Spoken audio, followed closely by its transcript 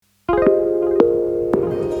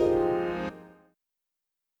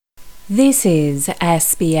This is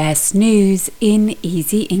SBS News in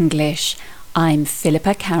Easy English. I'm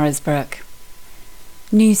Philippa Carisbrook.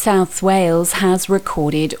 New South Wales has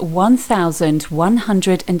recorded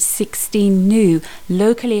 1,116 new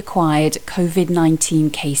locally acquired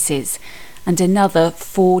COVID-19 cases and another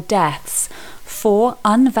 4 deaths, 4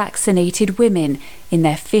 unvaccinated women in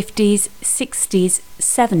their 50s, 60s,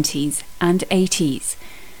 70s and 80s.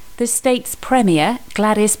 The state's Premier,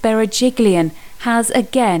 Gladys Berejiklian, has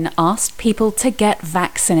again asked people to get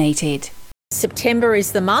vaccinated. September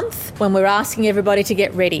is the month when we're asking everybody to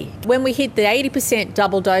get ready. When we hit the 80%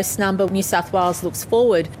 double dose number, New South Wales looks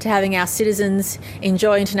forward to having our citizens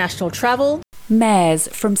enjoy international travel. Mayors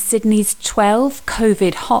from Sydney's 12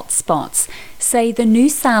 COVID hotspots say the New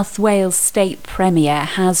South Wales State Premier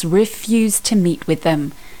has refused to meet with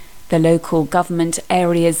them. The local government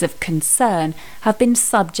areas of concern have been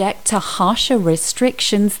subject to harsher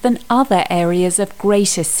restrictions than other areas of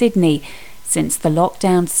Greater Sydney since the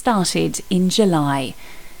lockdown started in July.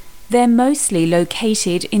 They're mostly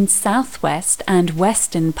located in southwest and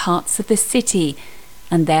western parts of the city,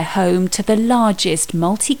 and they're home to the largest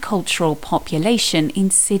multicultural population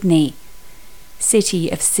in Sydney. City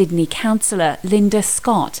of Sydney Councillor Linda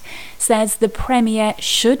Scott says the Premier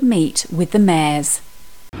should meet with the mayors.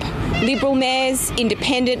 Liberal mayors,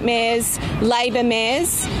 independent mayors, Labor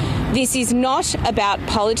mayors. This is not about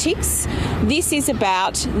politics. This is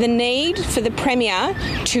about the need for the Premier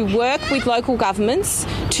to work with local governments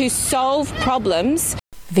to solve problems.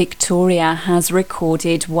 Victoria has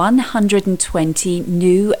recorded 120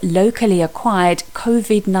 new locally acquired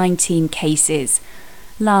COVID-19 cases.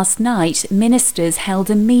 Last night, ministers held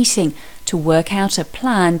a meeting to work out a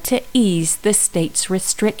plan to ease the state's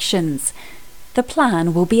restrictions. The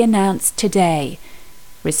plan will be announced today.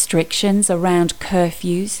 Restrictions around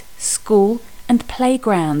curfews, school and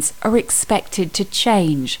playgrounds are expected to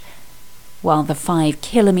change, while the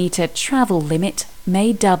 5-kilometre travel limit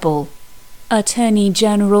may double. Attorney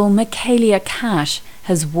General Michaelia Cash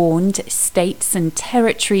has warned states and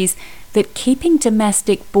territories that keeping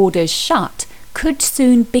domestic borders shut could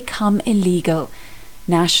soon become illegal.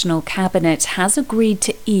 National Cabinet has agreed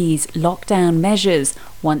to ease lockdown measures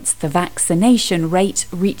once the vaccination rate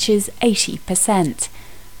reaches 80%.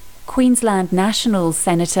 Queensland National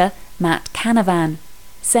Senator Matt Canavan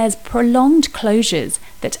says prolonged closures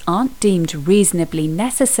that aren't deemed reasonably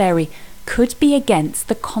necessary could be against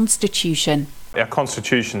the Constitution. Our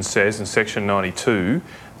Constitution says in Section 92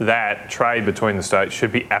 that trade between the states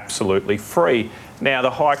should be absolutely free. Now,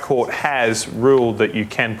 the High Court has ruled that you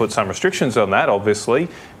can put some restrictions on that, obviously,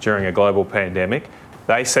 during a global pandemic.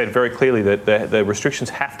 They said very clearly that the restrictions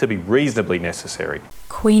have to be reasonably necessary.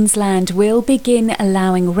 Queensland will begin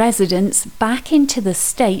allowing residents back into the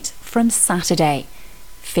state from Saturday.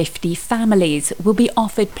 50 families will be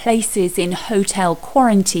offered places in hotel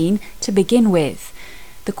quarantine to begin with.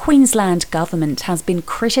 The Queensland government has been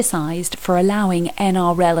criticised for allowing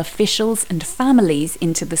NRL officials and families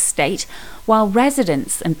into the state, while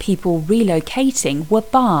residents and people relocating were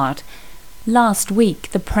barred. Last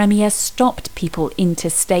week, the Premier stopped people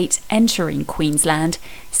interstate entering Queensland,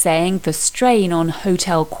 saying the strain on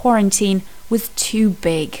hotel quarantine was too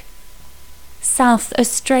big. South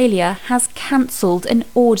Australia has cancelled an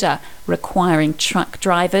order requiring truck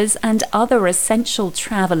drivers and other essential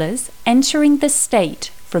travellers entering the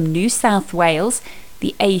state from New South Wales,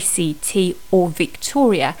 the ACT or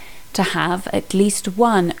Victoria to have at least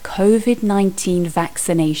one COVID-19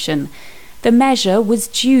 vaccination. The measure was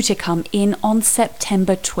due to come in on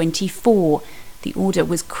September 24. The order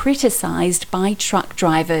was criticised by truck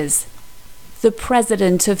drivers. The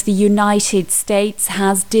President of the United States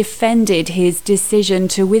has defended his decision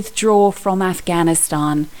to withdraw from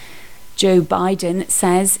Afghanistan. Joe Biden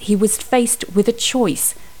says he was faced with a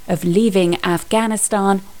choice of leaving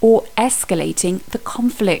Afghanistan or escalating the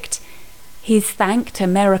conflict. He's thanked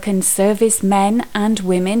American servicemen and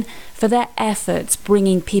women for their efforts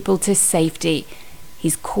bringing people to safety.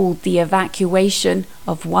 He's called the evacuation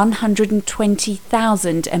of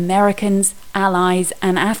 120,000 Americans, allies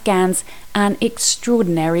and Afghans an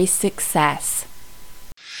extraordinary success.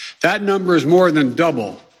 That number is more than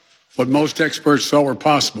double what most experts thought were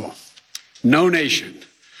possible. No nation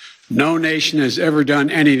has ever done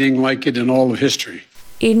anything like it in all of history.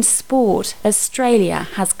 In sport, Australia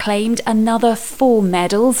has claimed another 4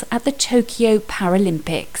 medals at the Tokyo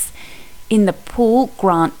Paralympics. In the pool,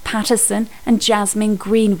 Grant Patterson and Jasmine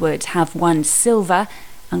Greenwood have won silver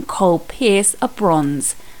and Cole Pearce a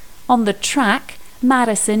bronze. On the track,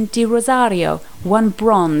 Madison De Rosario won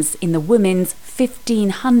bronze in the women's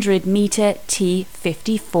 1500-metre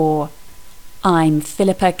T54. I'm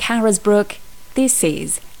Philippa Carisbrook. This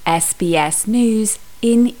is SBS News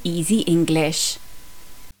in easy English.